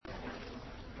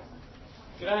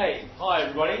G'day. Hi,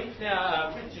 everybody.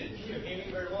 Now, Richard, can you hear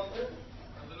me very well, sir?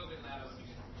 A little bit louder.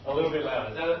 A little bit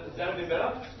louder. Is that a bit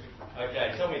better?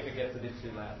 Okay, tell me if it gets a bit too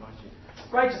loud, won't you?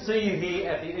 Great to see you here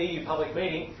at the EU public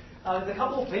meeting. There's a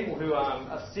couple of people who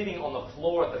are sitting on the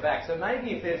floor at the back, so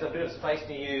maybe if there's a bit of space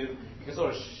near you, you can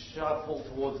sort of shuffle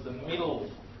towards the middle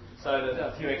so that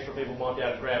a few extra people might be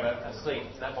able to grab a seat.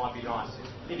 That might be nice.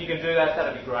 If you can do that,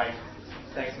 that'd be great.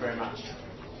 Thanks very much.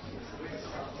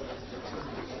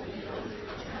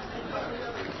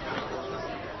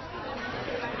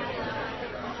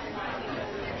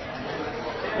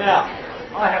 Now,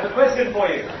 I have a question for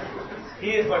you.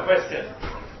 Here's my question.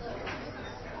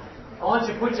 I want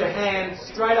you to put your hand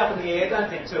straight up in the air. Don't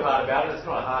think too hard about it. It's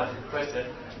not a hard question.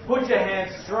 Put your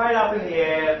hand straight up in the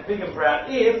air, big and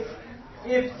proud, if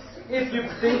you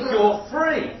think you're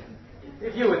free.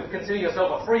 If you would consider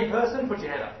yourself a free person, put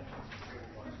your hand up.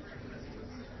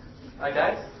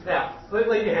 Okay? Now,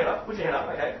 leave your hand up. Put your hand up.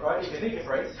 Okay? Right? If you think you're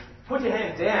free. Put your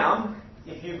hand down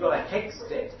if you've got a HECS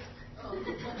debt.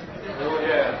 Oh,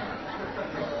 yeah.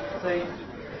 See,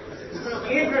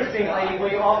 interestingly,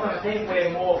 we often think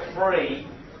we're more free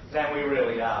than we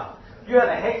really are. If you have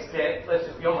a HECS debt, let's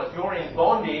just be honest, you're in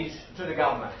bondage to the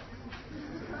government.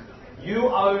 You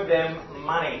owe them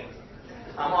money.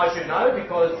 I should know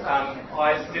because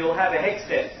I still have a HECS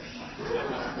debt.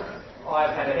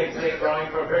 I've had a HECS debt growing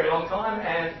for a very long time,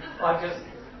 and I've just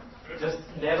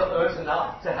never earned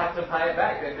enough to have to pay it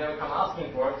back. They've never come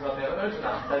asking for it because I've never earned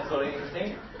enough. That's sort of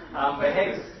interesting. The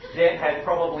HECS debt has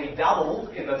probably doubled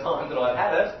in the time that I've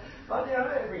had it. But,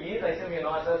 every year they send me a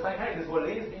nice note saying, hey, this is what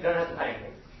it is, but you don't have to pay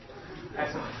anything.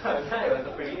 And so, okay, that's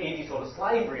a pretty easy sort of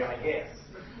slavery, I guess.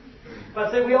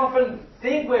 But see, we often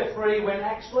think we're free when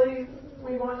actually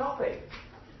we might not be.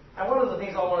 And one of the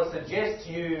things I want to suggest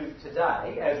to you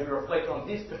today, as we reflect on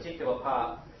this particular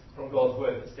part from God's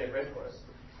Word that Steph read for us,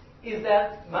 is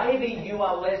that maybe you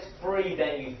are less free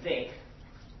than you think.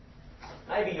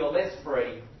 Maybe you're less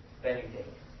free than you think.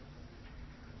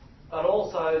 But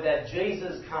also that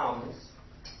Jesus comes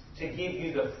to give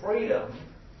you the freedom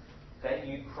that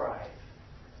you crave.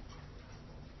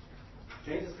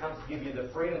 Jesus comes to give you the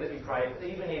freedom that you crave,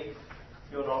 even if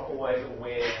you're not always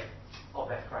aware of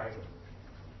that craving.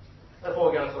 That's what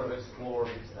we're going to sort of explore a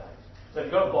bit today. So if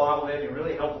you've got a Bible there, it'd be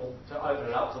really helpful to open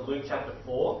it up to Luke chapter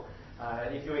 4.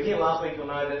 If you were here last week, you'll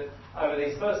know that over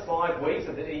these first 5 weeks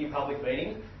of the EU public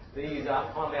meeting, the EU's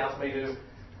kindly asked me to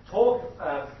talk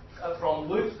from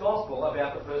Luke's Gospel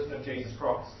about the person of Jesus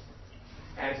Christ.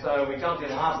 And so we jumped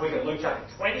in last week at Luke chapter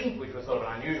 20, which was sort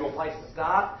of an unusual place to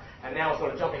start. And now we're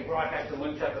sort of jumping right back to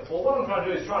Luke chapter 4. What I'm trying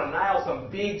to do is try to nail some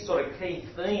big sort of key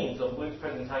themes of Luke's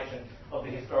presentation of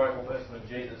the historical person of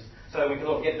Jesus so we can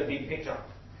all get the big picture.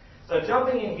 So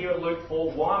jumping in here at Luke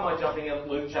 4, why am I jumping in at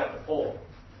Luke chapter 4?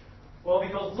 Well,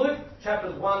 because Luke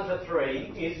chapters 1 to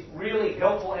 3 is really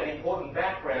helpful and important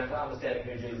background to understanding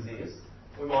who Jesus is.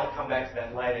 We might come back to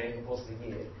that later in the course of the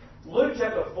year. Luke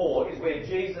chapter 4 is where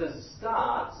Jesus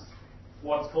starts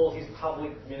what's called his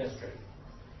public ministry.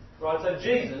 Right, so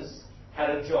Jesus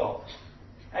had a job.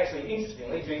 Actually,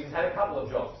 interestingly, Jesus had a couple of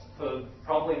jobs. For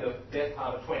probably the best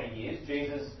part of 20 years,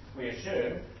 Jesus, we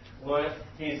assume, learnt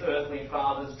his earthly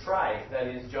father's trade. That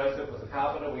is, Joseph was a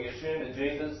carpenter. We assume that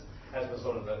Jesus, as was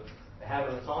sort of the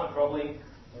habit of the time, probably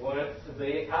learnt to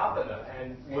be a carpenter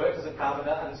and worked as a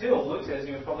carpenter until, Luke says,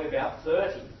 he was probably about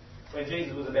 30. When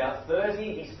Jesus was about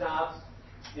 30, he starts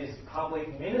this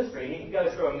public ministry. He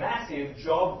goes through a massive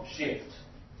job shift.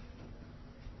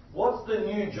 What's the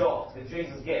new job that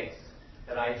Jesus gets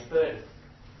at age 30?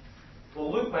 Well,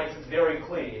 Luke makes it very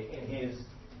clear in his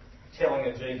telling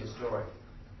of Jesus' story.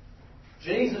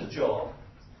 Jesus' job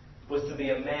was to be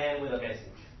a man with a message.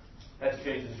 That's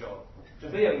Jesus' job. To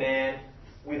be a man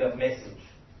with a message,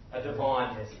 a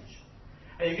divine message.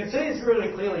 And you can see this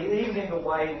really clearly even in the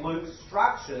way Luke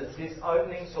structures this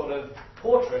opening sort of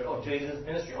portrait of Jesus'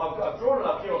 ministry. I've drawn it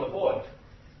up here on the board.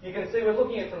 You can see we're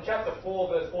looking at from chapter 4,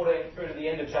 verse 14 through to the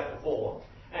end of chapter 4.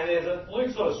 And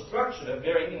Luke sort of structured it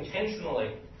very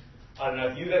intentionally. I don't know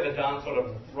if you've ever done sort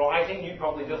of writing. You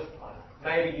probably just,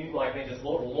 maybe you like me, just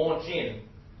launch in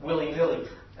willy-nilly.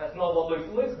 That's not what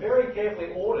Luke's very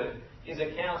carefully ordered his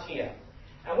account here.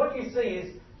 And what you see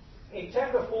is, in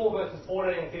chapter 4, verses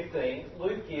 14 and 15,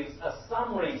 Luke gives a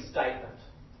summary statement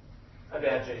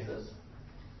about Jesus.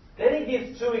 Then he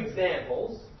gives 2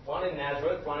 examples, one in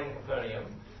Nazareth, one in Capernaum,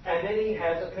 and then he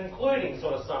has a concluding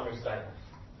sort of summary statement.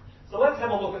 So let's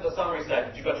have a look at the summary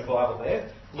statement. You've got your Bible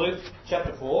there. Luke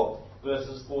chapter 4,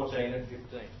 verses 14 and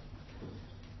 15.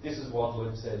 This is what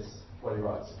Luke says, what he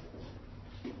writes.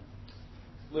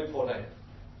 Luke 14.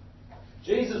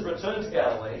 Jesus returned to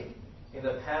Galilee in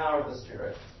the power of the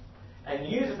Spirit, and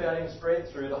news about him spread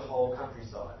through the whole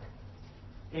countryside.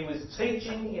 He was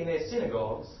teaching in their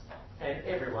synagogues, and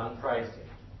everyone praised him.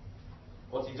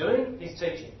 What's he doing? He's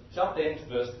teaching. Jump then to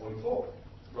verse 44,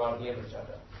 right at the end of the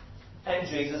chapter. And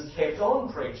Jesus kept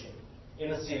on preaching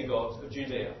in the synagogues of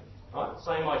Judea. Right?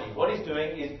 Same idea. What he's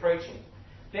doing is preaching.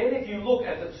 Then if you look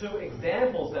at the two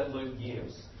examples that Luke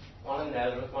gives, one in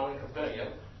Nazareth, one in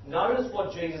Capernaum, notice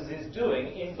what Jesus is doing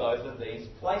in both of these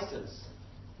places.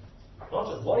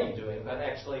 Not just what he's doing, but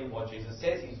actually what Jesus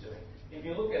says he's doing. If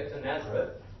you look at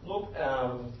Nazareth, we'll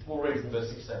read from verse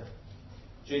 16.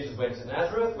 Jesus went to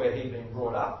Nazareth, where he'd been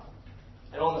brought up,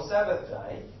 and on the Sabbath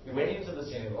day, he went into the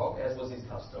synagogue, as was his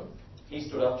custom. He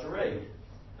stood up to read,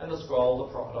 and the scroll of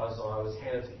the prophet Isaiah was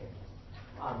handed to him.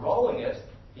 Unrolling it,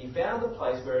 he found the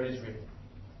place where it is written,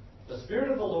 "The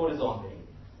Spirit of the Lord is on me,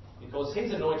 because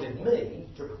he's anointed me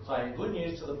to proclaim good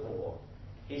news to the poor.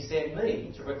 He sent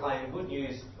me to proclaim good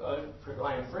news,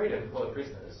 proclaim freedom for the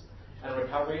prisoners, and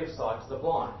recovery of sight to the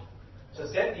blind, to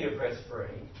set the oppressed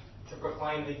free, to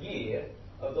proclaim the year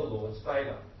of the Lord's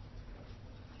favour."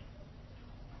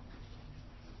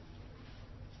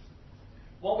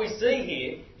 What we see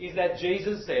here is that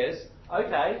Jesus says,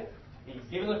 okay, he's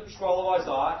given the scroll of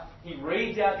Isaiah, he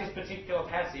reads out this particular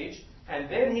passage, and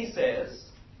then he says,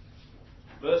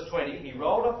 verse 20, he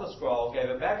rolled up the scroll, gave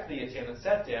it back to the attendant,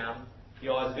 sat down.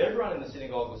 The eyes of everyone in the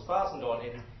synagogue was fastened on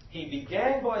him. He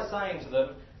began by saying to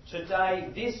them, "Today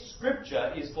this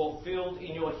scripture is fulfilled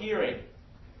in your hearing."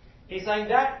 He's saying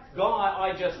that guy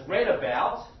I just read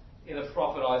about in the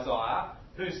prophet Isaiah,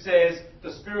 who says,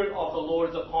 "The Spirit of the Lord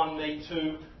is upon me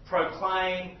to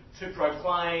proclaim, to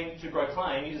proclaim, to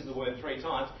proclaim," he uses the word 3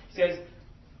 times, he says,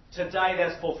 "Today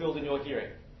that's fulfilled in your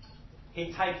hearing." He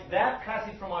takes that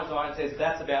passage from Isaiah and says,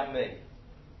 "That's about me."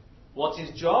 What's his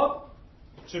job?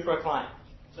 To proclaim.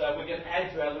 So we can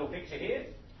add to our little picture here.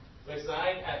 We're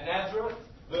saying at Nazareth,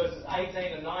 verses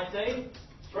 18 and 19,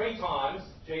 3 times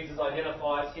Jesus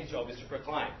identifies his job is to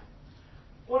proclaim.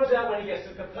 What about when he gets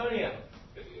to Capernaum?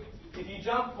 If you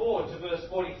jump forward to verse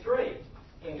 43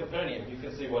 in Capernaum, you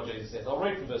can see what Jesus says. I'll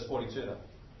read from verse 42 though.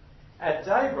 At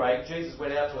daybreak, Jesus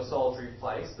went out to a solitary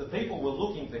place. The people were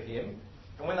looking for him,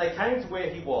 and when they came to where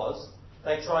he was,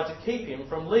 they tried to keep him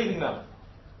from leaving them.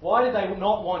 Why did they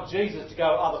not want Jesus to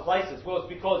go other places? Well, it's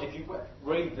because if you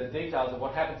read the details of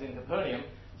what happens in Capernaum,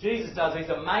 Jesus does these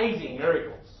amazing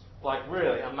miracles. Like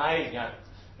really amazing.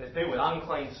 There's people with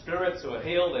unclean spirits who are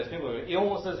healed. There's people with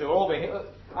illnesses who are all being healed.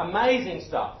 Amazing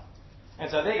stuff. And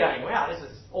so they're going, wow, this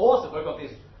is awesome. We've got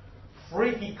this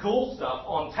freaky cool stuff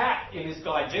on tap in this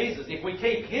guy Jesus. If we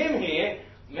keep him here,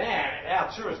 man,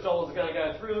 our tourist dollars are going to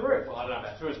go through the roof. Well, I don't know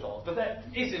about tourist dollars, but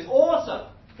this is awesome.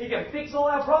 He can fix all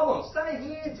our problems. Stay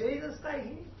here, Jesus, stay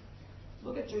here.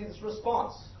 Look at Jesus'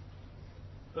 response.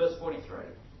 Verse 43.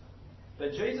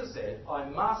 But Jesus said, "I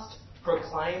must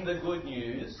proclaim the good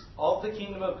news of the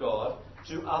kingdom of God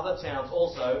to other towns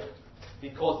also,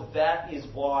 because that is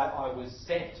why I was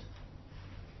sent."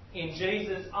 In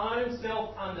Jesus' own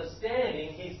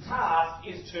self-understanding, his task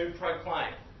is to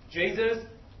proclaim. Jesus,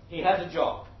 he has a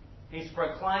job. He's to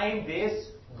proclaim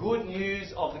this good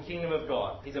news of the kingdom of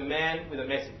God. He's a man with a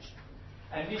message.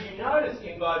 And did you notice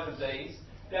in both of these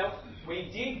that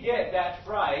we did get that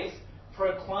phrase,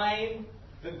 proclaim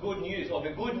the good news, or the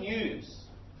good news?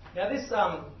 Now this,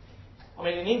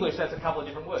 in English that's a couple of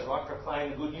different words, right?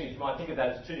 Proclaim the good news. You might think of that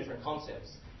as 2 different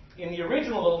concepts. In the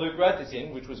original that Luke wrote this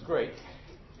in, which was Greek,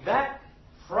 that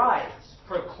phrase,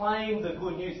 proclaim the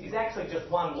good news, is actually just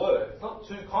one word. It's not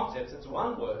 2 concepts, it's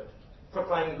one word.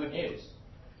 Proclaim the good news.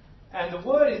 And the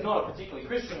word is not a particularly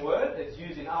Christian word. It's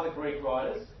used in other Greek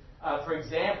writers. For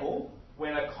example,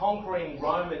 when a conquering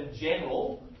Roman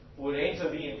general would enter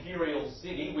the imperial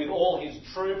city with all his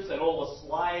troops and all the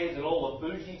slaves and all the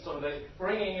booty, sort of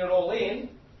bringing it all in,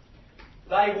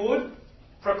 they would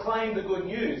proclaim the good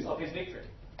news of his victory.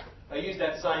 They use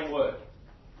that same word.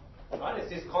 Right? It's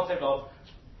this concept of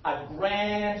a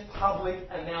grand public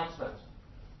announcement.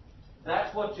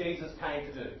 That's what Jesus came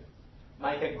to do.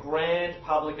 Make a grand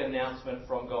public announcement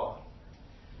from God.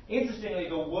 Interestingly,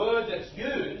 the word that's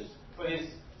used for this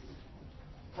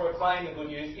proclaim the good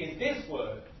news is this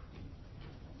word.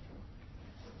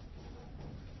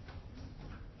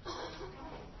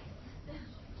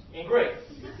 In Greek,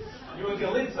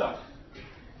 euangelizo.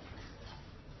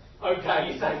 Okay,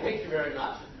 you say thank you very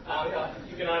much.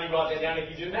 You can only write that down if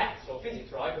you do maths or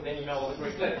physics, right? Because then you know all the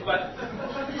Greek letters. But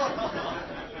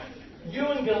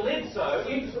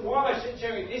euangelizo, why am I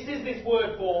sharing this? This is this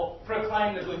word for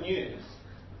proclaim the good news.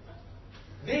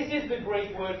 This is the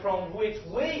Greek word from which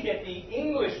we get the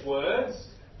English words.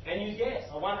 Can you guess?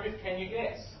 I wonder if can you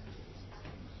guess?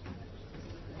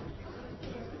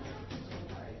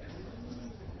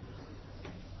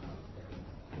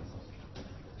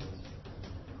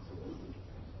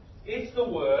 It's the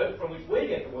word from which we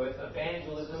get the words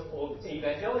evangelism or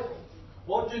evangelical.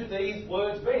 What do these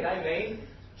words mean? They mean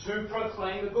to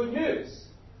proclaim the good news.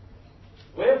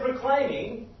 We're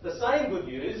proclaiming the same good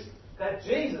news that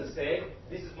Jesus said,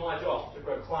 this is my job, to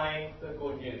proclaim the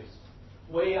good news.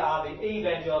 We are the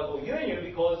evangelical union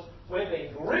because we've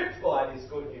been gripped by this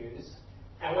good news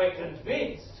and we're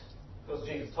convinced, because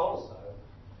Jesus told us so,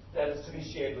 that it's to be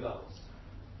shared with others.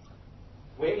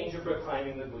 We're into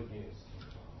proclaiming the good news.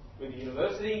 With the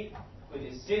university, with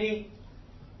this city,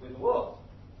 with the world.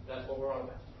 That's what we're on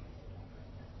about.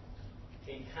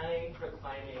 He came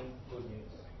proclaiming good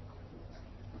news.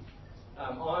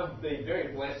 I've been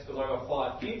very blessed because I've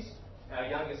got 5 kids. Our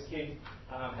youngest kid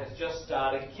has just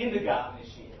started kindergarten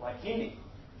this year, like kindy.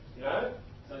 You know?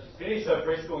 So she's finished her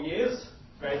preschool years,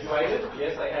 graduated.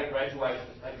 Yes, they had graduation.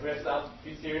 They dressed up a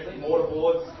bit seriously,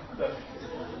 mortarboards,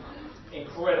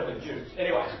 incredibly cute.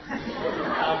 Anyway,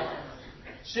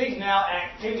 she's now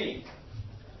at kindy.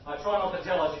 I try not to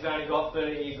tell her she's only got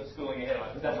 13 years of schooling ahead of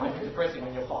her, because that might be depressing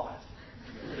when you're 5.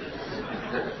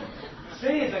 She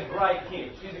is a great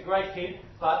kid. She's a great kid,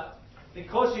 but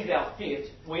because she's our 5th,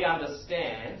 we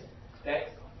understand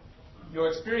that your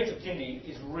experience of kindy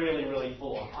is really, really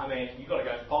full on. I mean, you've got to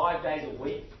go 5 days a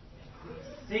week,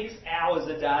 6 hours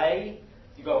a day.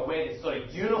 You've got to wear this sort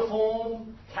of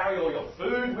uniform, carry all your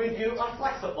food with you. It's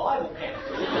like survival camp.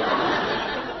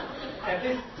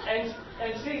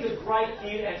 and she's a great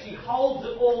kid, and she holds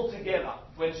it all together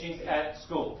when she's at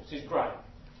school. She's great.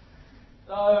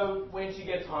 So when she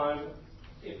gets home,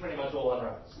 it pretty much all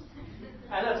unravels.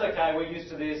 And that's okay, we're used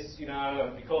to this, you know,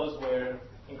 and because we're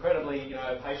incredibly, you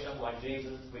know, patient like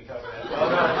Jesus, we cope with that. Well,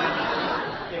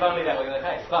 no, if only that were the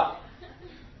case. But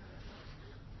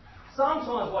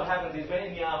sometimes what happens is when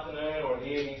in the afternoon or in the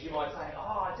evening she might say,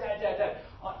 oh, Dad,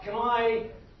 can I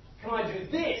do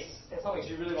this? That's something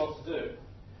she really wants to do.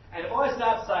 And if I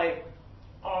start to say,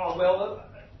 oh, well,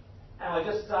 and I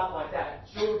just start like that,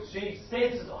 she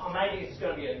senses, oh, maybe it's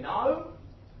going to be a no.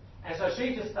 And so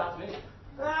she just starts to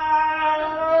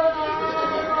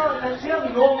and she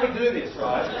doesn't normally do this,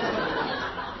 right?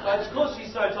 But it's because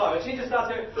she's so tired. But she just starts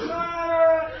going,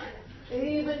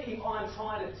 even if I'm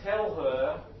trying to tell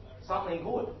her something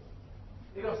good.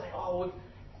 You're going to say, oh, well,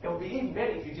 it would be even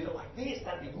better if you did it like this.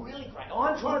 That'd be really great.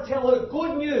 I'm trying to tell her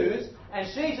good news, and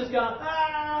she's just going,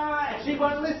 and she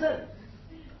won't listen.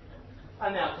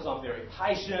 And now, because I'm very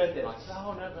patient, then I say,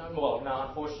 oh, no. Well, no,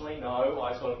 unfortunately, no.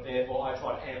 I try to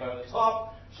amp over the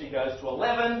top. She goes to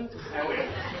 11, and anyway,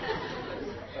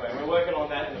 we're working on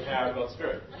that in the power of God's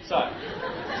Spirit. So,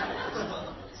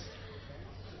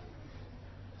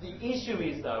 the issue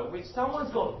is, though, if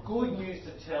someone's got good news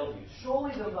to tell you,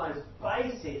 surely the most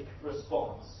basic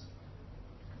response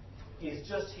is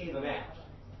just hear them out,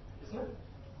 isn't it?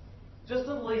 Just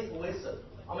at least listen.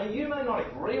 I mean, you may not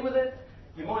agree with it,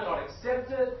 you might not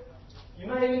accept it, you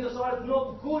may even decide it's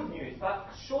not good news, but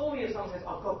surely if someone says,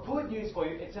 I've got good news for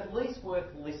you, it's at least worth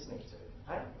listening to.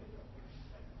 Okay?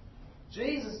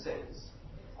 Jesus says,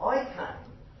 I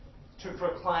came to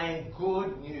proclaim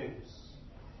good news.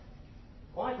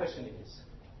 My question is,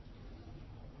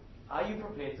 are you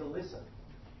prepared to listen?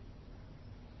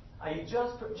 Are you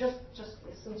just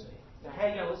listen to me? Now, how are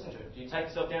you going to listen to it? Do you take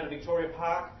yourself down to Victoria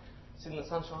Park, sit in the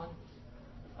sunshine,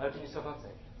 open yourself up and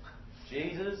say,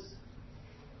 Jesus,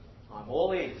 I'm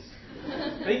all ears.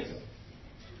 Speak to me.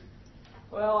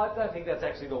 Well, I don't think that's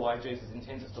actually the way Jesus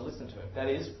intends us to listen to it. That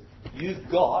is, you've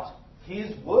got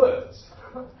his words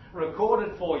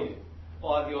recorded for you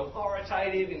by the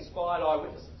authoritative, inspired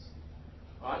eyewitnesses.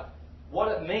 Right? What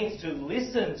it means to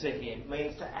listen to him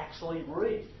means to actually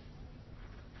read.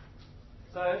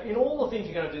 So in all the things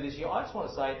you're going to do this year, I just want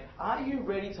to say, are you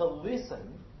ready to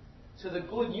listen to the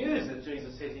good news that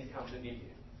Jesus says he's come to give you?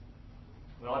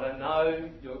 I mean, I don't know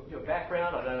your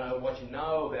background, I don't know what you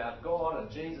know about God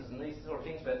and Jesus and these sort of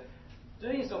things, but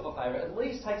do yourself a favour, at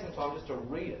least take some time just to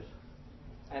read it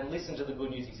and listen to the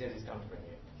good news he says he's come to bring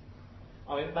you.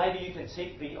 I mean, maybe you can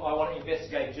tick the I want to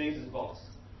investigate Jesus box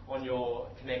on your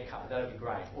Connect card. That would be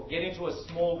great. Or get into a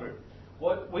small group.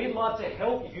 We'd love to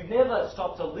help you. If you've never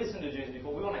stopped to listen to Jesus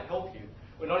before, we want to help you.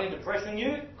 We're not into pressuring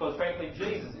you, because frankly,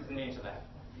 Jesus isn't into that.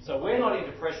 So we're not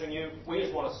into pressuring you. We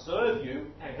just want to serve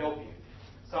you and help you.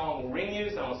 Someone will ring you,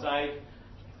 someone will say,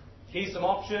 here's some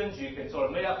options. You can sort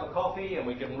of meet up for coffee and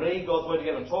we can read God's Word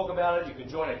together and talk about it. You can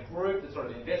join a group that's sort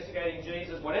of investigating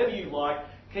Jesus. Whatever you like.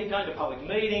 Keep going to public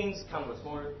meetings. Come to a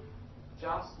small group.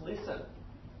 Just listen.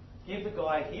 Give the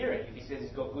guy a hearing if he says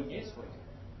he's got good news for you.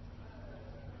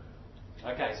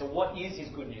 Okay, so what is his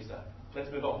good news though?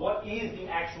 Let's move on. What is the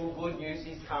actual good news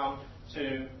he's come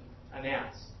to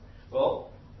announce? Well,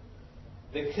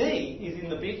 The key is in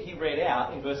the bit he read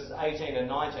out in verses 18 and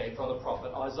 19 from the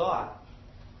prophet Isaiah.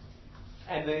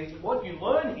 And what you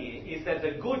learn here is that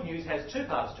the good news has two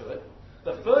parts to it.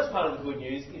 The first part of the good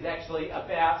news is actually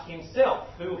about himself,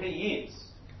 who he is,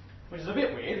 which is a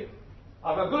bit weird.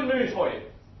 I've got good news for you.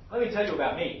 Let me tell you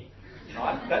about me.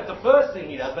 Right? That's the first thing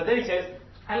he does. But then he says,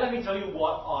 and let me tell you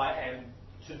what I am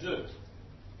to do.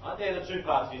 Right? They're the two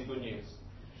parts of his good news.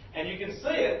 And you can see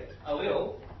it a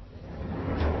little.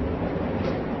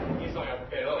 Here's something I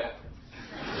prepared earlier.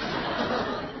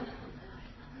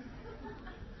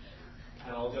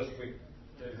 And I'll just move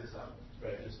this up.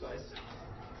 Ready to space.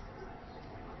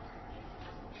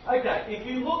 Okay, if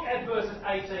you look at verses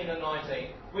 18 and 19,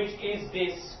 which is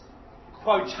this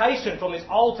quotation from this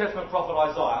Old Testament prophet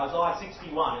Isaiah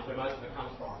 61 is where most of it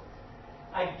comes from.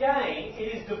 Again,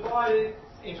 it is divided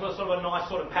into a sort of a nice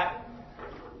sort of pattern.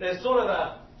 There's sort of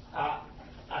a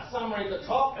summary at the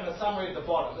top and a summary at the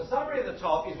bottom. The summary at the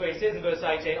top is where he says in verse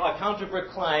 18, I come to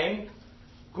proclaim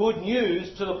good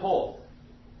news to the poor.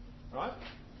 Right?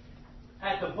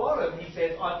 At the bottom, he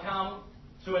says, I come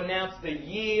to announce the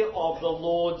year of the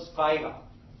Lord's favour.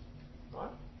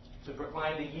 Right? To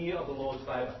proclaim the year of the Lord's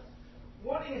favour.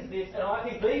 What is this? And I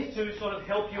think these two sort of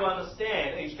help you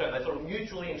understand each term. They sort of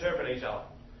mutually interpret each other.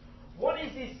 What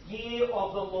is this year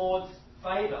of the Lord's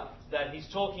favour that he's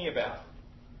talking about?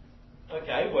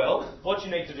 Okay, well, what you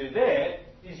need to do there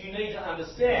is you need to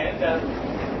understand that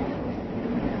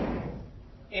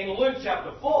in Luke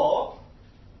chapter 4,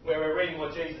 where we're reading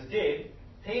what Jesus did,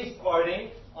 he's quoting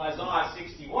Isaiah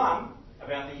 61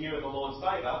 about the year of the Lord's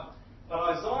favour, but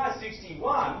Isaiah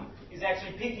 61 is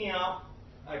actually picking up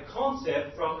a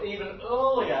concept from even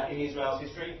earlier in Israel's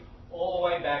history, all the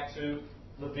way back to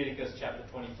Leviticus chapter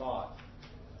 25.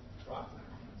 Right?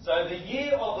 So the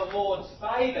year of the Lord's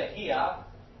favour here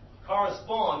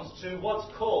corresponds to what's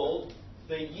called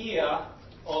the year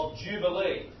of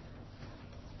Jubilee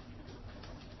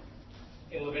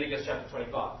in Leviticus chapter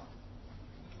 25.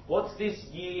 What's this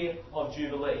year of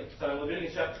Jubilee? So in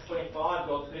Leviticus chapter 25,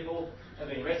 God's people have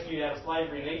been rescued out of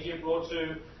slavery in Egypt, brought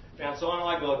to Mount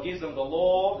Sinai. God gives them the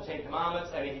law, the Ten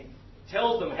Commandments, and he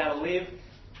tells them how to live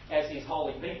as his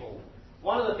holy people.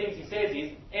 One of the things he says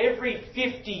is, every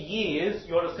 50 years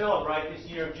you ought to celebrate this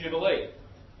year of Jubilee.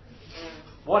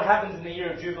 What happens in the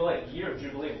year of Jubilee? The year of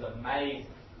Jubilee is amazing.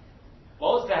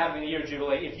 What's to happen in the year of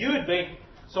Jubilee? If you had been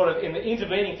sort of in the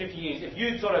intervening 50 years, if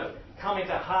you'd sort of come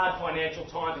into hard financial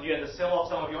times and you had to sell off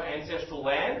some of your ancestral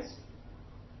lands,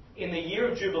 in the year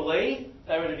of Jubilee,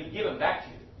 they were to be given back to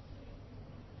you.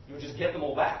 You would just get them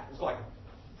all back. It was like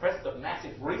press the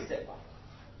massive reset button.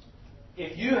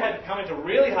 If you had come into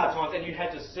really hard times and you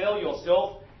had to sell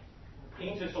yourself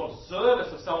into sort of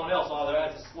service of someone else, either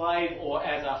as a slave or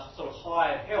as a sort of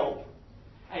hired help,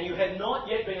 and you had not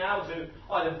yet been able to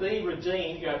either be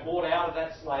redeemed, bought out of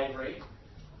that slavery,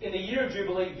 in the year of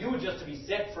Jubilee, you were just to be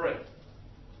set free.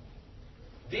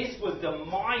 This was the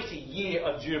mighty year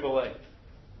of Jubilee.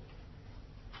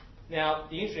 Now,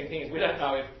 the interesting thing is we don't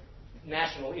know if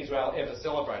national Israel ever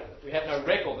celebrated it. We have no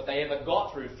record that they ever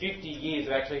got through 50 years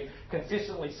of actually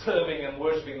consistently serving and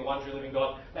worshipping the one true living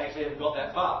God. They actually ever got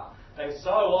that far. They so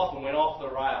often went off the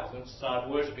rails and started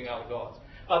worshipping other gods.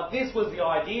 But this was the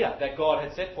idea that God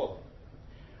had set for them.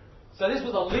 So this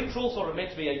was a literal sort of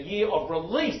meant to be a year of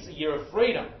release, a year of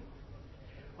freedom.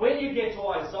 When you get to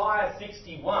Isaiah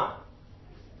 61,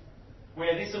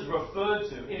 where this is referred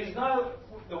to, it is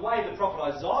the way the prophet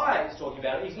Isaiah is talking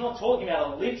about it, he's not talking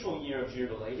about a literal year of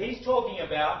Jubilee. He's talking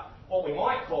about what we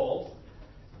might call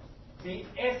the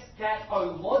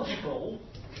eschatological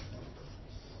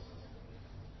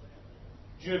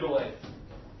Jubilee.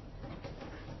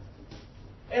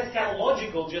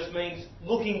 Eschatological just means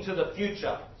looking to the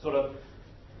future, sort of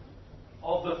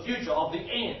the future, of the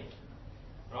end.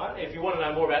 Right? If you want to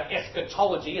know more about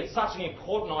eschatology, it's such an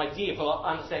important idea for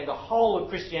understanding the whole of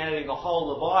Christianity, the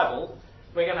whole of the Bible.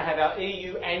 We're going to have our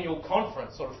EU annual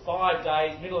conference, sort of 5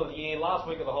 days, middle of the year, last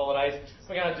week of the holidays.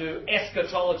 We're going to do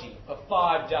eschatology for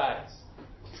 5 days.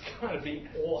 It's going to be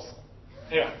awesome.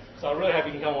 Anyway, so I really hope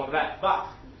you can come on to that. But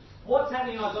what's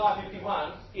happening in Isaiah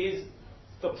 51 is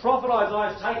the prophet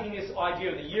Isaiah is taking this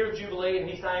idea of the year of Jubilee and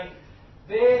he's saying,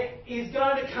 there is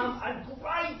going to come a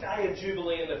great day of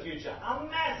Jubilee in the future. A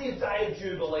massive day of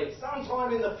Jubilee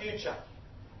sometime in the future.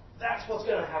 That's what's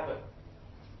going to happen.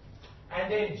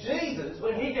 And then Jesus,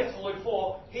 when he gets to Luke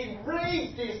 4, he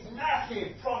reads this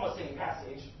massive promising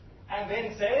passage and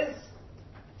then says,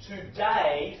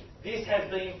 today this has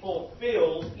been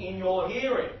fulfilled in your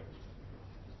hearing.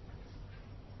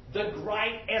 The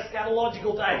great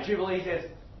eschatological day of Jubilee says,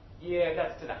 yeah,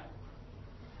 that's today.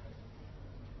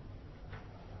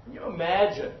 Can you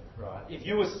imagine, right, if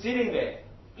you were sitting there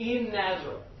in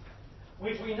Nazareth,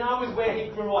 which we know is where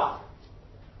he grew up.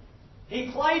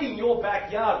 He played in your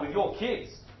backyard with your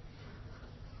kids.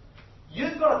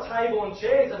 You've got a table and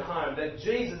chairs at home that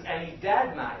Jesus and his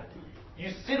dad made.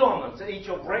 You sit on them to eat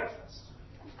your breakfast.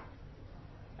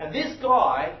 And this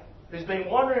guy who's been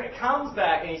wandering comes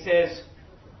back and he says,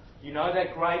 you know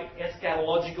that great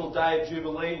eschatological day of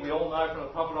Jubilee we all know from the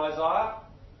prophet Isaiah?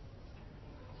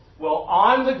 Well,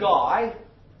 I'm the guy,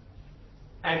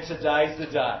 and today's the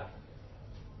day.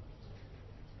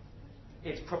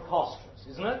 It's preposterous,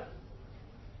 isn't it?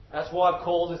 That's why I've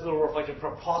called this little reflection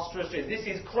preposterous. This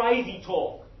is crazy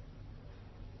talk.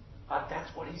 But that's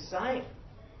what he's saying.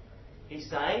 He's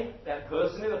saying that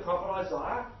person in the prophet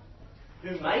Isaiah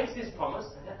who makes this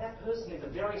promise, and that person is a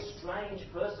very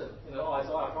strange person in the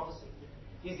Isaiah prophecy.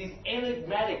 He's this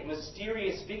enigmatic,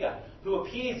 mysterious figure who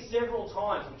appears several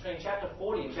times between chapter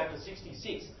 40 and chapter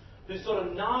 66, who's sort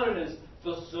of known as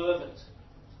the servant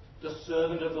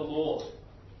of the Lord.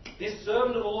 This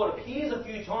servant of the Lord appears a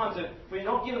few times, and we're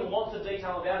not given lots of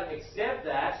detail about him, except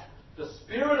that the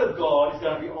Spirit of God is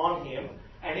going to be on him,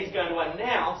 and he's going to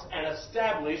announce and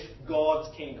establish God's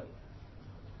kingdom.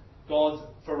 God's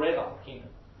forever kingdom.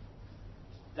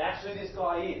 That's who this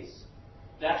guy is.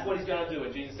 That's what he's going to do.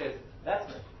 And Jesus says, that's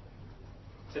me.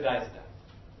 Today's the day.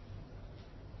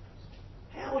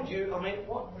 How would you,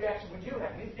 what reaction would you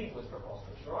have? You'd think it was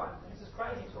preposterous, right? This is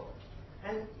crazy talk.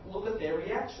 And look at their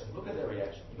reaction. You've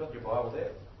got your Bible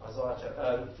there.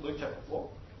 Luke chapter 4.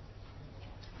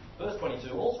 Verse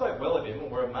 22. All spoke well of him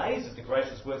and were amazed at the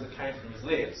gracious words that came from his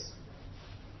lips.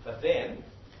 But then,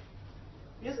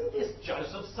 isn't this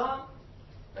Joseph's son?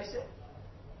 They said.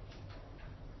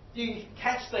 Do you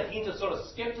catch the hint of sort of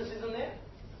scepticism there?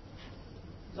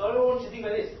 So I don't want you to think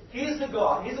about this. Here's the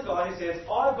guy who says,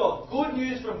 I've got good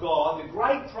news from God, the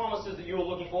great promises that you were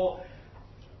looking for.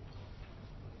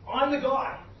 I'm the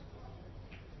guy.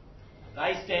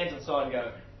 They stand aside and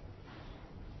go,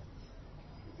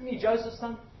 isn't he Joseph's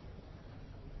son?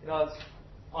 I'm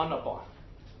not buying it.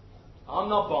 I'm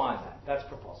not buying that. That's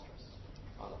preposterous.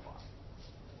 I'm not buying it.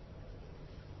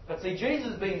 But see,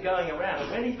 Jesus has been going around,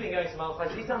 and when he's been going to some other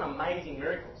places, he's done amazing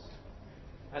miracles.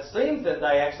 And it seems that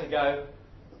they actually go,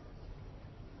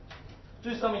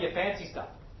 do some of your fancy stuff.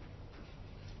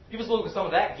 Give us a look at some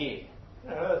of that gear.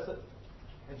 And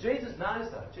Jesus knows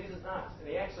that. Jesus knows. And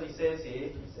he actually says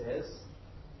here,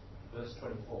 verse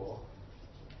 23.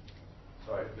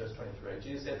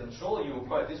 Jesus said to them, surely you will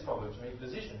quote this proverb to me,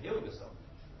 physician, heal yourself.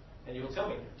 And you will tell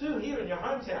me, do here in your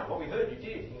hometown what we heard you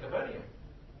did in Capernaum.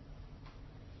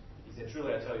 He said,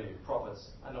 truly I tell you,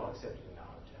 prophets are not accepted in their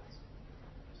hometowns.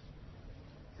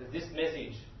 He said, this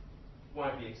message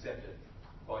won't be accepted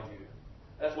by you.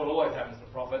 That's what always happens to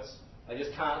prophets. They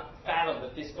just can't fathom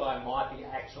that this guy might be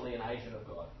actually an agent of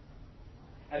God.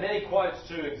 And then he quotes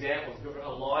two examples,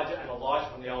 Elijah and Elisha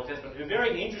from the Old Testament, who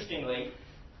very interestingly,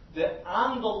 the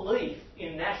unbelief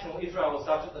in national Israel was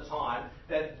such at the time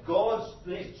that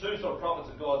these two sort of prophets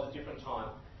of God's at different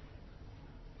times,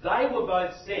 they were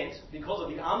both sent, because of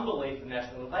the unbelief in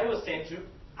national Israel, they were sent to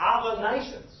other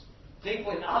nations,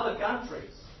 people in other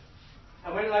countries.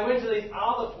 And when they went to these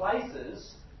other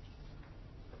places,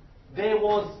 there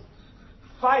was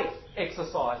faith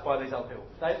exercised by these other people.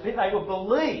 They were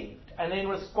believed, and in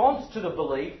response to the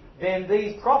belief, then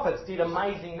these prophets did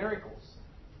amazing miracles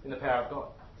in the power of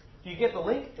God. Do you get the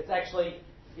link? It's actually,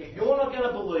 if you're not going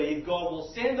to believe, God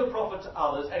will send the prophet to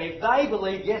others, and if they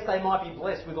believe, yes, they might be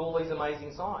blessed with all these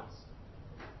amazing signs.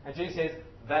 And Jesus says,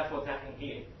 that's what's happening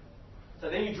here. So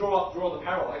then you draw the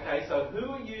parallel. Okay, so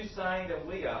who are you saying that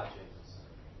we are, Jesus?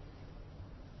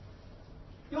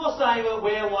 You're saying that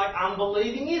we're like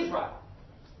unbelieving Israel.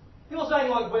 You're saying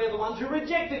like we're the ones who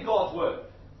rejected God's word.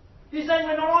 You're saying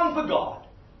we're not on for God.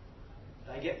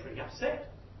 They get pretty upset.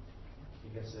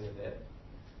 You can see it there.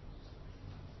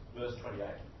 Verse 28.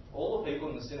 All the people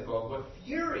in the synagogue were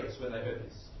furious when they heard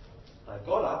this. They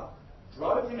got up,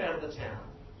 drove him out of the town,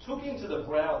 took him to the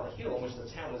brow of the hill on which the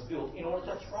town was built in order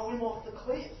to throw him off the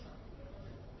cliff.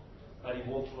 But he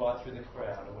walked right through the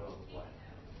crowd and went on his way.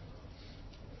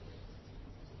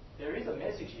 There is a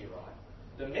message here, right?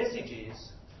 The message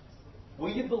is,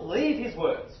 will you believe his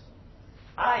words?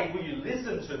 A, will you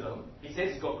listen to them? He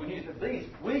says he's got good news, but B,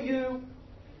 will you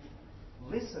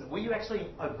listen? Will you actually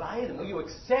obey them? Will you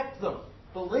accept them?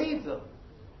 Believe them?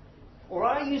 Or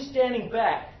are you standing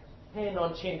back, hand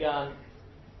on chin, going,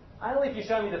 only if you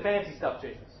show me the fancy stuff,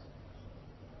 Jesus.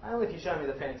 Only if you show me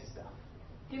the fancy stuff.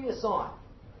 Give me a sign.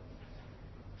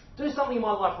 Do something in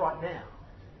my life right now.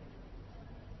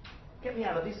 Get me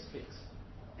out of this fix.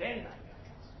 Then maybe.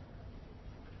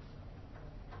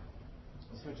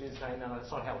 That's what Jesus is saying. No,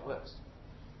 that's not how it works.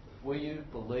 Will you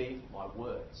believe my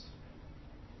words?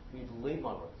 Will you believe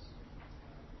my words?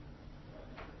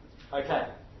 Okay.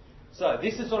 So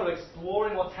this is sort of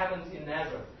exploring what happens in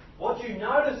Nazareth. What you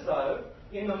notice, though,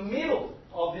 in the middle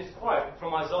of this quote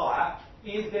from Isaiah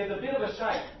is there's a bit of a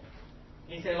shake.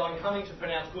 He says, I'm coming to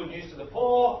pronounce good news to the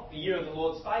poor, the year of the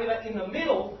Lord's favour. In the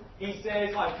middle, he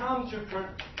says, I come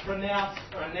to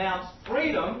announce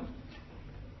freedom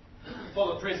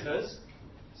for the prisoners,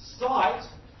 sight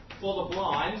for the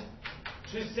blind,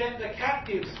 to set the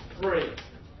captives free.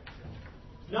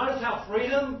 Notice how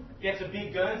freedom gets a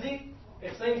big Guernsey?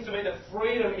 It seems to me that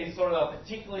freedom is sort of a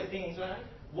particular thing he's doing.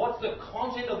 What's the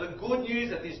content of the good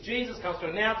news that this Jesus comes to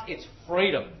announce? It's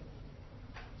freedom.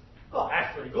 Oh,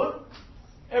 that's pretty good.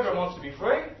 Everyone wants to be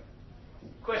free.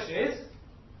 Question is,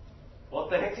 what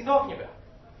the heck's he talking about?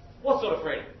 What sort of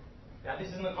freedom? Now, this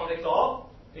is in the context of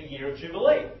the year of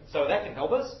Jubilee, so that can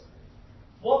help us.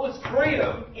 What was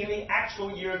freedom in the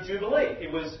actual year of Jubilee?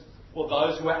 It was for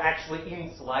those who were actually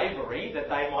in slavery, that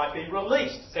they might be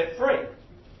released, set free.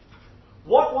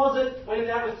 What was it when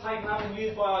that was taken up and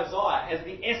used by Isaiah as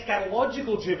the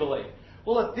eschatological Jubilee?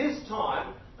 Well, at this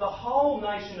time, the whole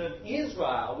nation of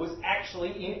Israel was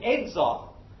actually in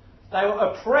exile. They were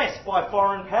oppressed by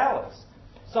foreign powers.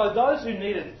 So those who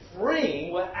needed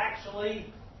freeing were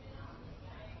actually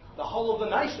the whole of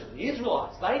the nation, the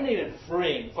Israelites. They needed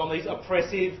freeing from these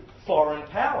oppressive foreign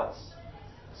powers.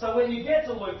 So when you get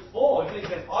to Luke 4, he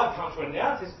says, I've come to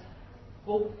announce this.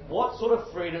 Well, what sort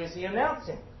of freedom is he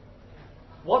announcing?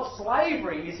 What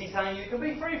slavery is he saying you can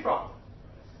be free from?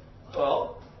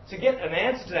 Well, to get an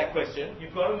answer to that question,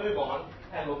 you've got to move on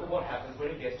and look at what happens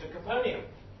when he gets to Capernaum.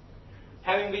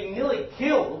 Having been nearly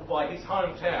killed by his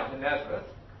hometown in Nazareth,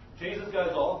 Jesus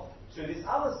goes off to this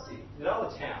other city, this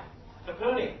other town,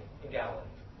 Capernaum in Galilee.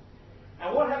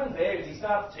 And what happens there is he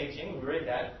starts teaching, we read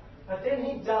that, but then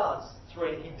he does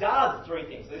three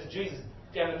things. This is Jesus'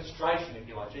 demonstration, if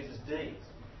you like, Jesus' deeds.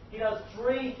 He does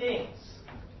three things.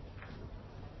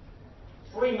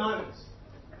 3 moments.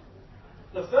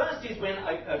 The first is when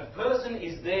a person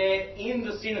is there in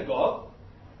the synagogue,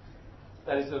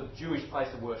 that is a Jewish place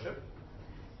of worship.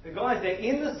 The guy's there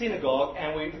in the synagogue,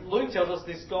 and Luke tells us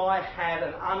this guy had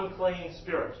an unclean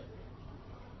spirit.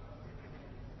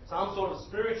 Some sort of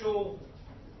spiritual,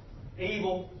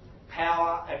 evil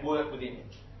power at work within him.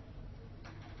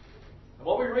 And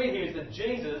what we read here is that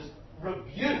Jesus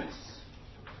rebukes,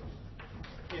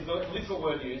 is the literal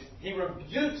word used, he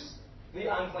rebukes the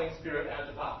unclean spirit and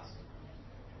it departs.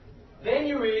 Then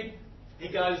you read, he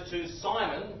goes to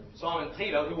Simon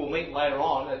Peter, who we'll meet later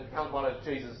on, and becomes one of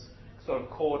Jesus' sort of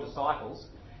core disciples.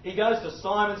 He goes to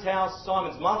Simon's house.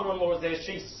 Simon's mother-in-law is there.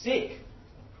 She's sick,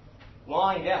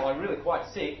 lying down, like really quite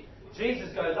sick.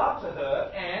 Jesus goes up to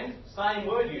her and, same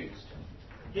word used,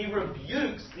 he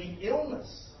rebukes the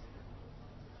illness.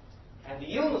 And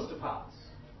the illness departs.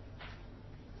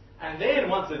 And then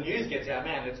once the news gets out,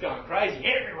 man, it's going crazy.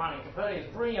 Everyone in Capernaum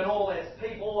is bringing all there's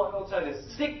people. Also there's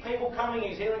sick people coming,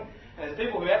 he's healing. And there's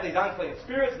people who have these unclean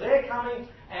spirits, they're coming.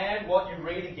 And what you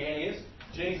read again is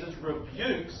Jesus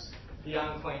rebukes the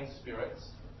unclean spirits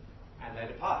and they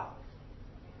depart.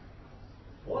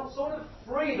 What sort of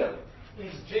freedom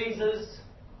is Jesus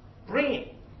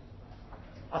bringing?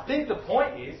 I think the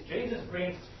point is Jesus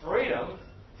brings freedom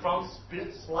from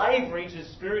slavery to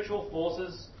spiritual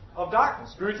forces of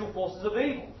darkness, spiritual forces of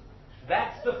evil.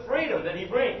 That's the freedom that he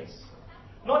brings.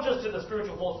 Not just to the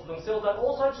spiritual forces themselves, but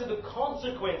also to the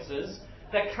consequences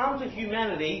that come to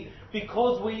humanity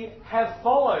because we have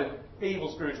followed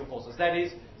evil spiritual forces. That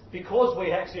is, because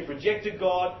we actually have rejected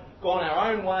God, gone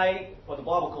our own way, what the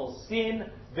Bible calls sin,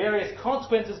 various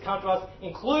consequences come to us,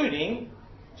 including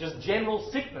just general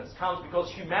sickness comes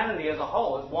because humanity as a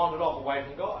whole has wandered off away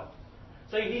from God.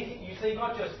 So you see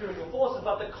not just spiritual forces,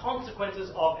 but the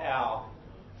consequences of our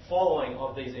following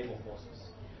of these evil forces.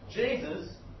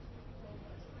 Jesus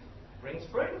brings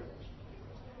freedom.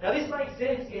 Now this makes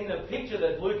sense in the picture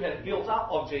that Luke had built up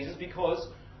of Jesus, because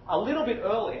a little bit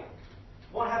earlier,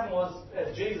 what happened was,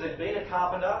 as Jesus had been a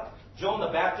carpenter, John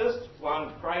the Baptist,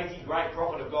 one crazy great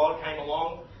prophet of God, came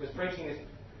along, was preaching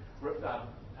about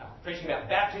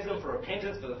baptism for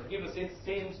repentance, for the forgiveness of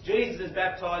sins. Jesus is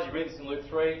baptized, you read this in Luke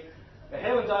 3. The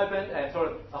heavens open and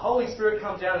sort of the Holy Spirit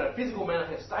comes down in a physical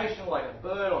manifestation like a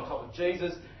bird on top of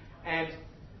Jesus, and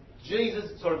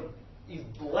Jesus sort of is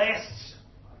blessed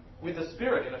with the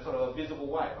Spirit in a sort of a visible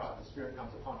way, right? The Spirit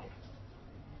comes upon him.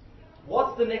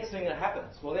 What's the next thing that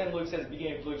happens? Well, then Luke says,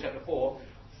 beginning of Luke chapter 4,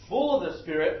 full of the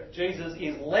Spirit, Jesus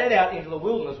is led out into the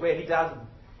wilderness where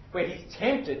he's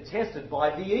tested by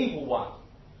the evil one,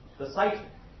 the Satan.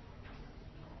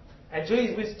 And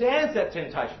Jesus withstands that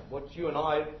temptation, what you and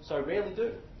I so rarely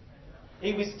do.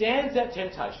 He withstands that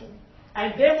temptation,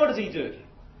 and then what does he do?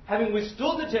 Having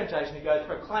withstood the temptation, he goes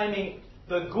proclaiming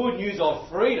the good news of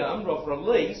freedom, of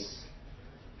release,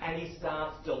 and he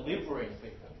starts delivering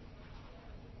people.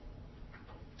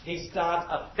 He starts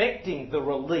affecting the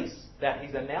release that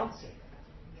he's announcing.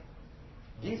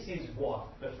 This is what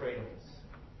the freedom is.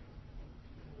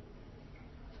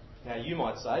 Now you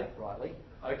might say, rightly,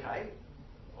 okay,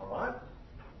 alright,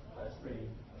 that's pretty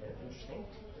interesting.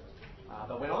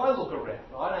 But when I look around,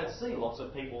 I don't see lots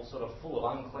of people sort of full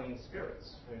of unclean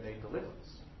spirits who need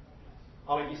deliverance.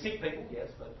 I mean, you sick people, yes,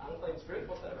 but unclean spirits,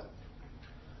 what's that about?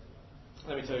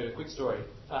 Let me tell you a quick story.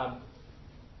 A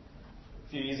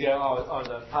few years ago, I was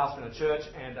a pastor in a church,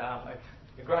 and a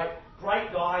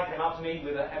great guy came up to me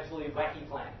with an absolutely wacky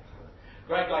plan.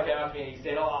 Great guy came up to me and he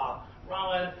said, "Oh,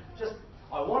 Rowan,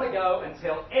 I want to go and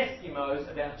tell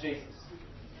Eskimos about Jesus."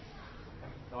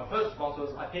 So my first response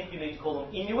was, I think you need to call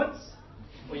them Inuits,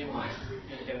 or you might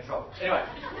get in trouble. Anyway,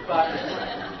 but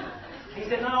he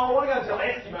said, "No, I want to go and tell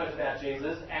Eskimos about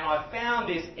Jesus," and I found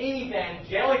this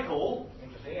evangelical,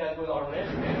 interesting, as with I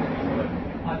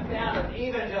found an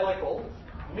evangelical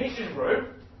mission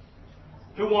group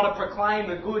who want to proclaim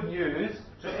the good news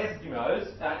to Eskimos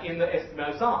in the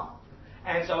Eskimo summer.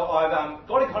 And so I've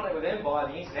got in contact with them via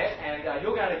the internet, and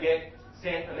you're going to get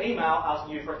sent an email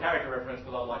asking you for a character reference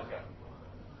because I'd like to go.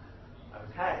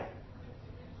 Okay.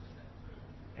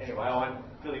 Anyway, I won't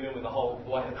fill you in with the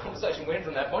way the conversation went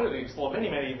from that point. We explored many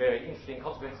very interesting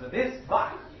consequences of this,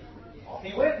 but off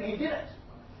he went and he did it.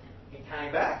 He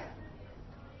came back.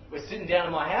 We're sitting down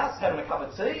in my house, having a cup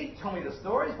of tea, tell me the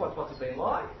stories, what's it been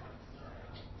like.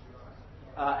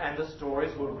 And the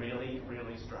stories were really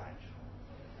strange.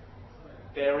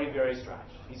 Very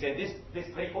strange. He said, this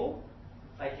people,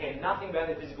 they care nothing about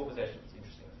their physical possessions,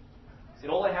 interestingly. He said,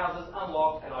 all their houses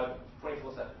unlocked and open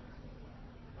 24/7.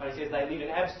 But he says they live in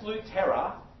absolute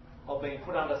terror of being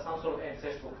put under some sort of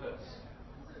ancestral curse.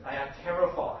 They are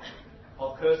terrified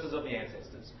of curses of the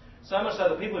ancestors. So much so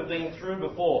that people have been through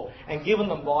before and given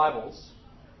them Bibles.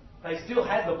 They still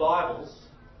had the Bibles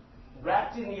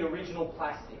wrapped in the original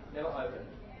plastic, never opened,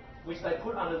 which they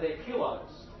put under their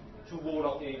pillows to ward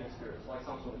off the evil spirits, like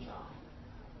some sort of charm.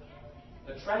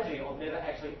 The tragedy of never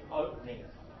actually opening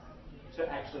it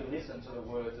to actually listen to the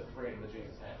words of freedom that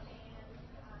Jesus had.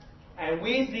 And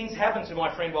weird things happened to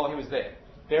my friend while he was there.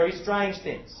 Very strange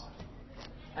things.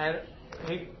 And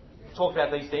he talked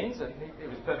about these things, and he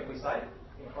was perfectly safe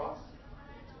in Christ.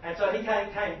 And so he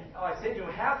came. I said to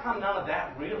him, how come none of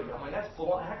that really? I mean, that's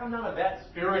full on. How come none of that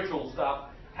spiritual stuff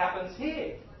happens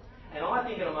here? And I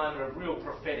think in a moment of real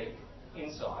prophetic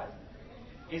insight,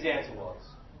 his answer was,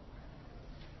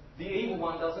 the evil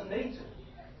one doesn't need to.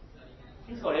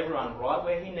 He's got everyone right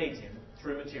where he needs him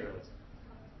through materialism.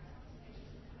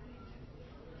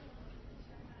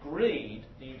 Greed,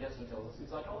 the New Testament tells us,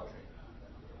 is idolatry.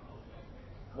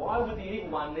 Why would the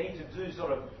evil one need to do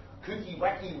sort of kooky,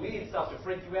 wacky, weird stuff to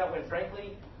freak you out when,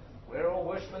 frankly, we're all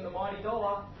worshipping the mighty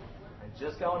dollar and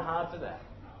just going hard for that?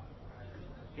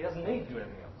 He doesn't need to do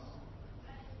anything else.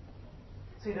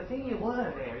 See, the thing you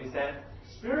learn there is that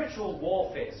spiritual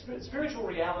warfare, spiritual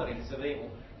realities of evil,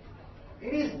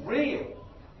 it is real,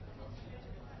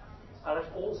 but it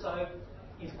also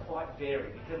is quite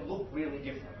varied. It can look really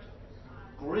different.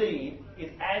 Greed is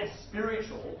as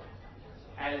spiritual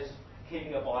as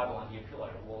keeping a Bible under your pillow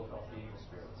to ward off the evil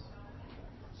spirits.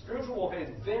 Spiritual warfare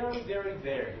is very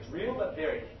varied. It's real but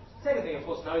varied. Second thing, of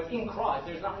course, note, in Christ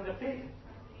there is nothing to fear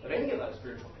of any of those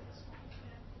spiritual things.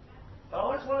 But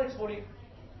I just want to explore to you,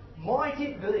 might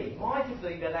it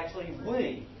be that actually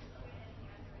we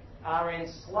are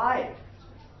enslaved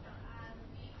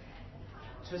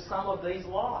to some of these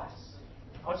lies?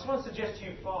 I just want to suggest to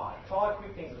you five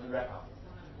quick things as we wrap up.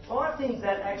 5 things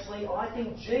that actually I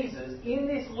think Jesus, in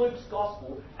this Luke's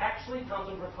Gospel, actually comes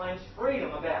and proclaims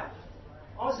freedom about.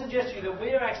 I want to suggest to you that we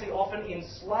are actually often in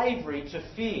slavery to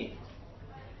fear.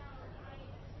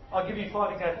 I'll give you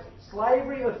 5 examples.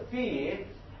 Slavery of fear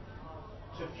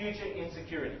to future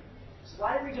insecurity.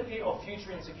 Slavery to fear of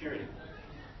future insecurity.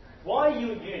 Why are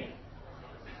you at uni?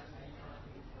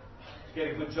 To get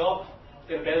a good job,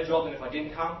 get a better job than if I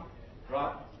didn't come,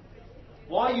 right?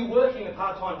 Why are you working a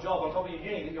part-time job on top of your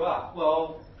uni that you are?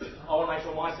 Well, I want to make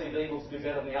sure my CV looks a bit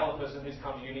better than the other person who's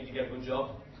come to uni to get a good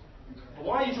job. And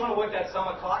why are you trying to work that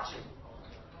summer collection?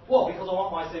 Well, because I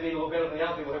want my CV to look better than the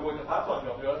other people who work a part-time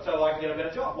job, so I can get a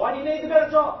better job. Why do you need the better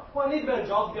job? Well, I need the better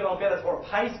job to get on better for a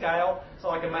pay scale, so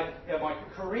I can make my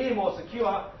career more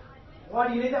secure. Why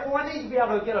do you need that? Well, I need to be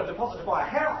able to get a deposit to buy a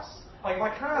house. Like, if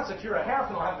I can't secure a house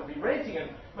and I have to be renting,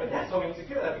 and that's not even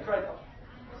secure, that'd be great.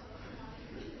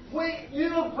 You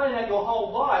have planned out your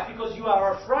whole life because you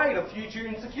are afraid of future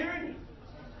insecurity.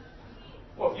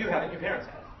 Well, if you haven't, your parents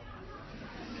have.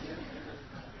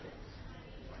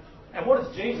 And what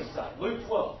does Jesus say? Luke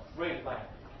 12. Read it later.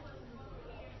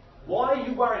 Why are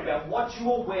you worried about what you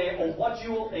will wear or what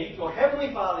you will eat? Your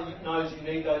Heavenly Father knows you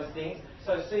need those things.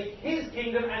 So seek His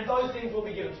kingdom and those things will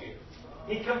be given to you.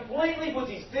 He completely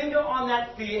puts his finger on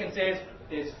that fear and says,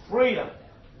 there's freedom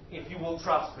if you will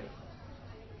trust me.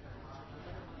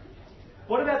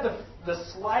 What about the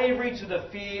slavery to the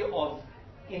fear of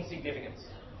insignificance?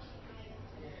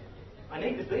 I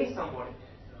need to be somebody.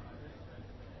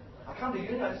 I come to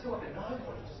uni, I just feel like a nobody.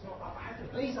 I have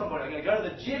to be somebody. I'm going to go to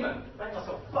the gym and make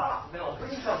myself buff, then I'll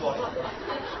be somebody.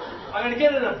 I'm going to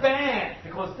get in a band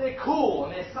because they're cool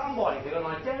and they're somebody. They've got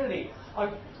an identity.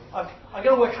 I've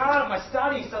got to work hard at my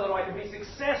studies so that I can be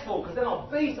successful because then I'll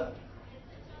be something.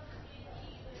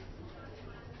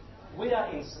 We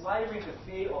are in slavery to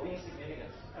fear of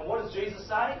insignificance. And what does Jesus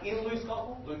say in Luke's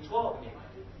Gospel? Luke 12 again.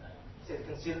 He says,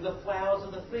 consider the flowers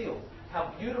of the field,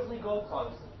 how beautifully God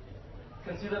clothes them.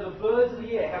 Consider the birds of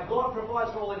the air, how God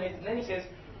provides for all their needs. And then he says,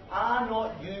 are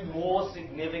not you more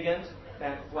significant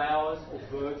than flowers or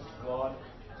birds to God?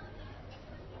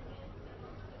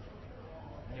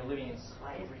 And you're living in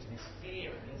slavery to this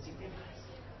fear of insignificance.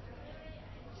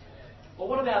 Or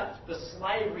what about the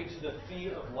slavery to the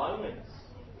fear of loneliness?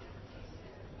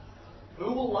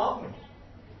 Who will love me?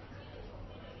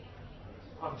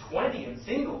 I'm 20 and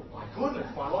single. My goodness,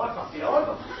 my life must be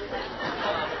over.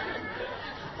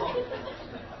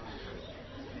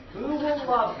 Who will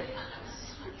love me?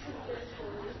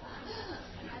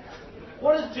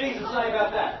 What does Jesus say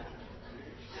about that?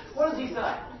 What does he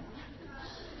say?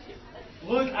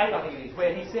 Luke 8, I think it is,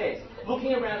 where he says,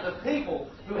 looking around the people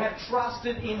who have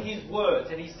trusted in his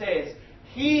words, and he says,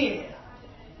 here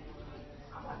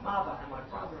are my mother and my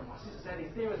brother and my sister. That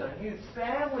is, there is a new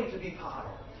family to be part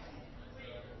of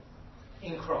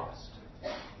in Christ.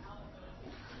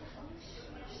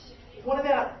 What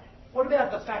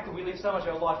about the fact that we live so much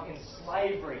of our life in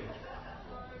slavery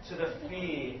to the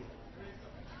fear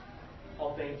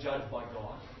of being judged by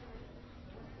God?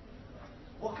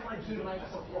 What can I do to make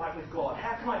myself right with God?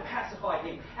 How can I pacify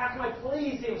Him? How can I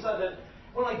please Him so that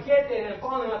when I get there and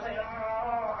finally I say,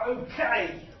 oh,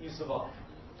 okay, you survive?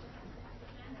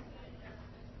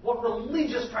 What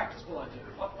religious practice will I do?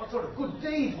 What sort of good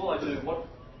deeds will I do?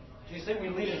 Do you see we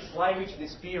live in slavery to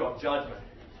this fear of judgment?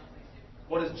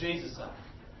 What does Jesus say?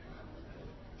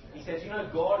 He says,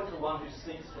 God is the one who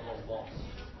seeks for the lost.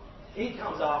 He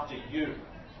comes after you.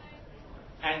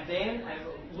 And then,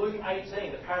 Luke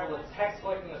 18, the parable of the tax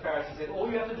collector and the Pharisee, said,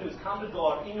 all you have to do is come to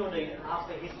God in your need and ask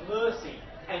for His mercy,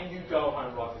 and you go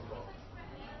home right with God.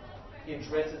 He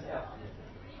addresses our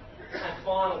fear. And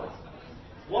finally,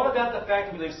 what about the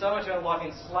fact that we live so much of our life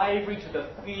in slavery to the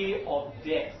fear of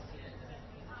death?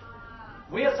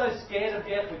 We are so scared of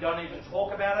death, we don't even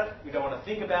talk about it, we don't want to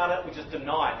think about it, we just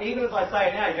deny it. Even as I say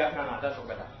it now, you go, no, don't talk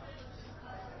about that.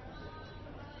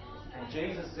 And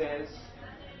Jesus says,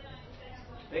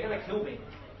 they're going to kill me,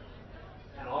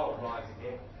 and I will rise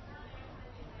again.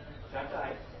 Chapter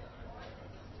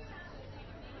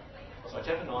 8. Sorry,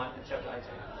 chapter 9 and chapter 18.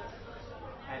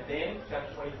 And then,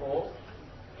 chapter 24,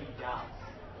 He does.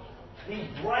 He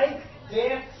breaks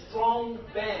death's strong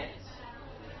bands.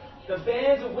 The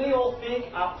bands that we all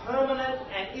think are permanent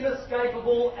and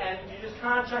inescapable and you just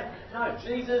can't change. No,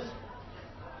 Jesus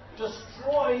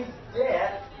destroys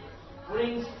death,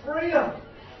 brings freedom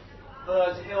for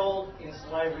those held in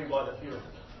slavery by the fear of it.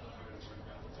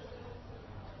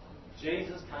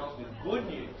 Jesus comes with good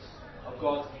news of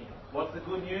God's kingdom. What's the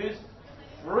good news?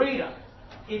 Freedom.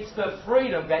 It's the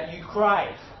freedom that you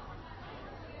crave.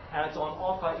 And it's on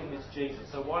offer in this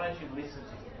Jesus. So why don't you listen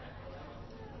to Him?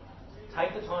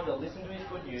 Take the time to listen to His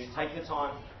good news. Take the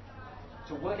time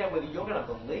to work out whether you're going to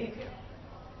believe Him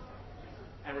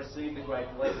and receive the great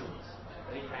blessings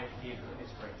that He came to give in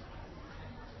this freedom.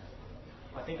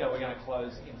 I think that we're going to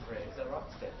close in prayer. Is that right,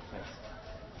 Steph? Thanks.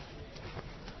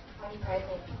 Let me pray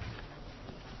then.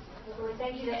 Lord,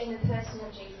 thank you that in the person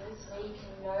of Jesus we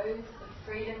can know the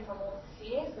freedom from all the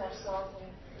fears that so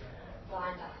often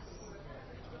bind us.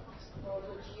 Lord,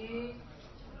 would you,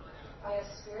 by your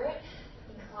Spirit,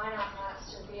 incline our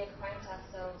hearts to reacquaint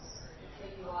ourselves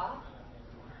with who you are?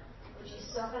 Would you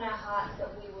soften our hearts that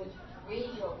we would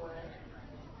read your word,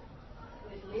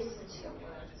 we would listen to your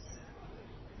words,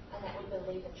 and that we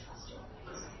believe and trust your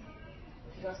ways.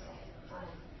 For your sake. Amen.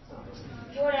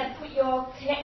 If you want to put your